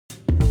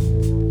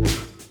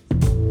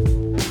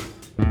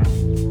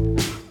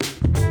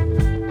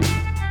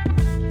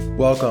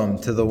Welcome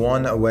to the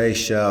One Away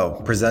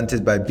Show,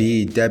 presented by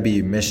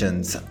BW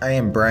Missions. I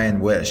am Bryan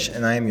Wish,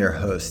 and I am your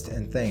host,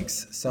 and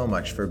thanks so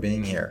much for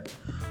being here.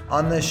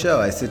 On this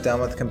show, I sit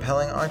down with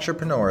compelling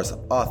entrepreneurs,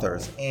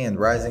 authors, and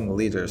rising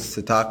leaders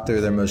to talk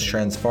through their most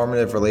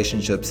transformative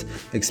relationships,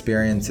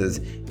 experiences,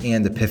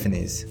 and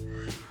epiphanies.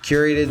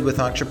 Curated with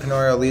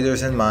entrepreneurial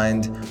leaders in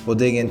mind, we'll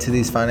dig into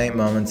these finite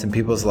moments in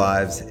people's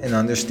lives and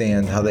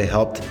understand how they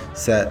helped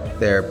set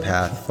their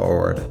path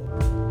forward.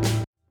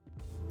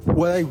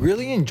 What I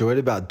really enjoyed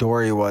about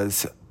Dory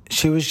was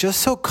she was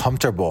just so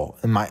comfortable,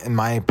 in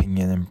my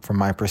opinion and from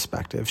my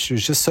perspective. She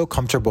was just so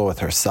comfortable with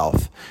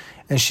herself.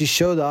 And she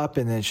showed up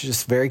and then she's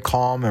just very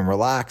calm and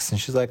relaxed. And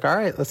she's like, all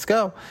right, let's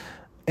go.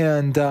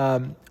 And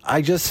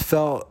I just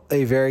felt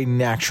a very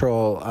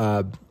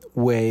natural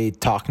way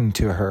talking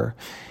to her.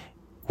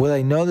 What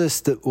I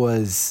noticed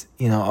was,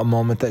 a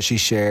moment that she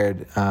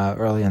shared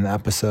early in the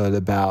episode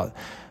about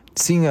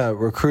seeing a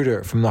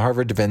recruiter from the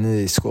Harvard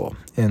Divinity School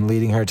and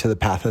leading her to the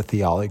path of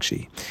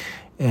theology,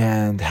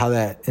 and how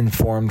that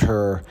informed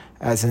her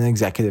as an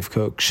executive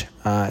coach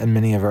and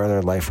many of her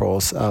other life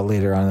roles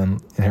later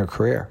on in her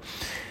career.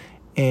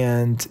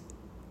 And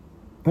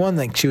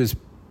she was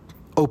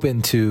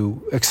open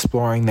to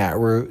exploring that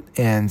route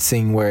and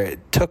seeing where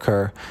it took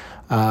her.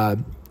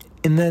 And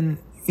then,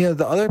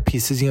 the other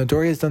pieces,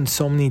 Dory has done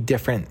so many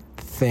different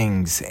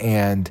things,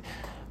 and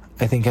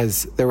I think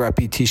has the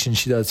reputation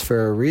she does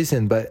for a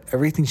reason, but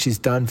everything she's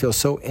done feels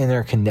so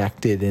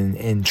interconnected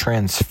and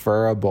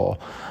transferable.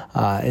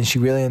 And she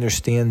really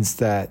understands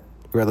that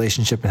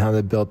relationship and how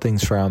to build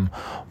things from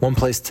one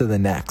place to the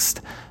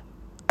next.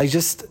 I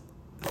just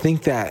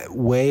think that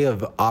way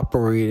of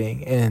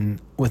operating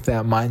and with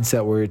that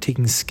mindset where you're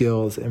taking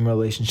skills and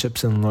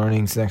relationships and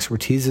learnings and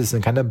expertises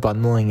and kind of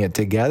bundling it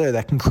together,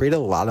 that can create a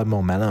lot of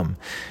momentum.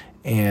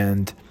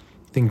 And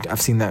I think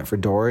I've seen that for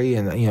Dory,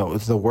 and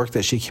with the work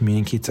that she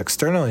communicates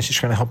externally, she's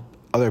trying to help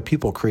other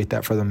people create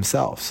that for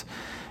themselves.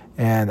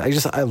 And I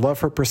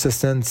love her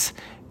persistence.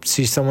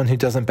 She's someone who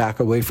doesn't back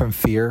away from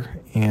fear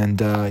and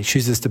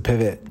chooses to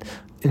pivot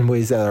in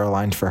ways that are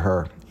aligned for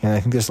her. And I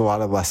think there's a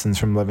lot of lessons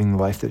from living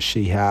the life that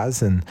she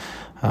has in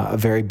a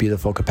very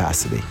beautiful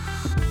capacity.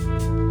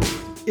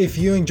 If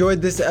you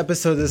enjoyed this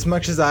episode as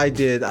much as I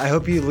did, I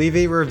hope you leave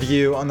a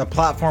review on the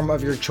platform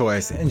of your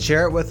choice and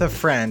share it with a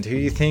friend who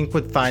you think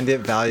would find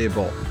it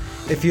valuable.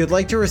 If you'd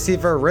like to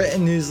receive our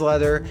written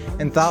newsletter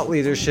and thought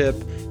leadership,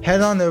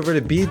 head on over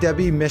to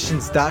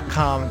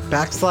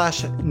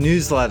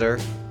bwmissions.com/newsletter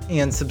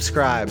and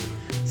subscribe.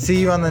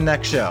 See you on the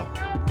next show.